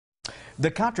The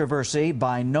controversy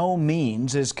by no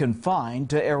means is confined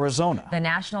to Arizona. The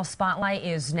national spotlight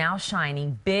is now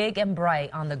shining big and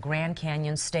bright on the Grand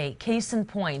Canyon State. Case in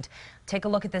point, take a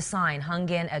look at this sign hung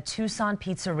in a Tucson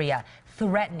pizzeria,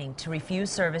 threatening to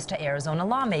refuse service to Arizona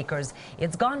lawmakers.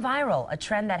 It's gone viral, a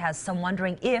trend that has some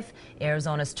wondering if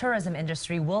Arizona's tourism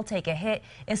industry will take a hit,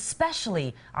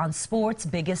 especially on sports'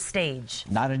 biggest stage.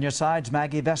 9 on your side's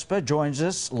Maggie Vespa joins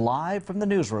us live from the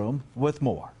newsroom with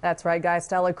more. That's right, guys.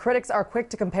 Stella, critics are quick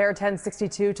to compare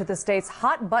 1062 to the state's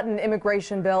hot-button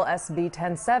immigration bill, SB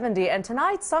 1070. And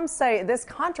tonight, some say this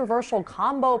controversial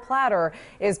combo platter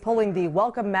is pulling the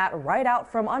welcome mat right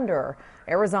out from under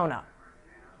Arizona.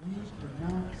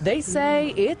 They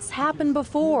say it's happened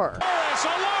before.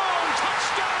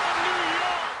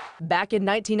 Back in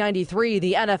 1993,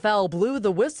 the NFL blew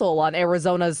the whistle on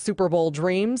Arizona's Super Bowl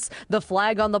dreams. The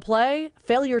flag on the play,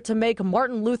 failure to make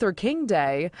Martin Luther King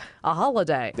Day a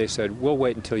holiday. They said, we'll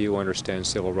wait until you understand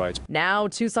civil rights. Now,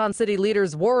 Tucson city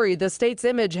leaders worry the state's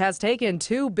image has taken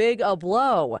too big a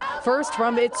blow. First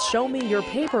from its Show Me Your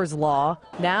Papers law,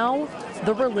 now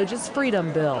the Religious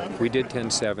Freedom Bill. We did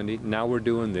 1070, now we're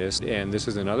doing this, and this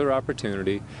is another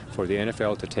opportunity for the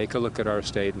NFL to take a look at our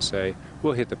state and say,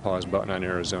 we'll hit the pause button on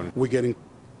Arizona. We're getting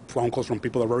phone calls from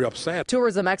people that are very upset.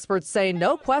 Tourism experts say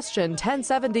no question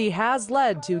 1070 has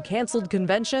led to canceled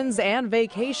conventions and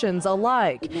vacations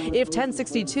alike. If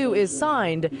 1062 is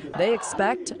signed, they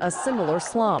expect a similar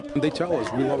slump. They tell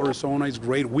us we love Arizona, it's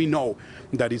great. We know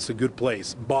that it's a good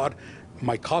place, but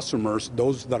my customers,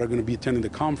 those that are going to be attending the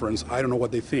conference, I don't know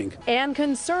what they think. And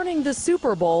concerning the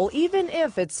Super Bowl, even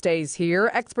if it stays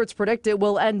here, experts predict it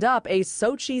will end up a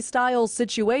Sochi-style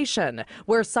situation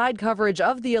where side coverage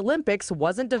of the Olympics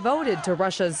wasn't devoted to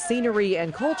Russia's scenery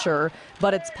and culture,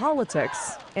 but its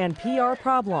politics and PR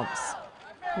problems.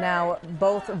 Now,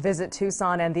 both Visit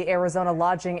Tucson and the Arizona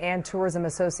Lodging and Tourism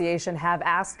Association have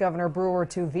asked Governor Brewer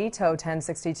to veto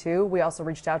 1062. We also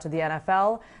reached out to the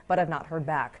NFL, but have not heard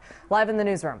back. Live in the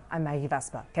newsroom, I'm Maggie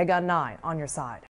Vespa, KGUN 9 on your side.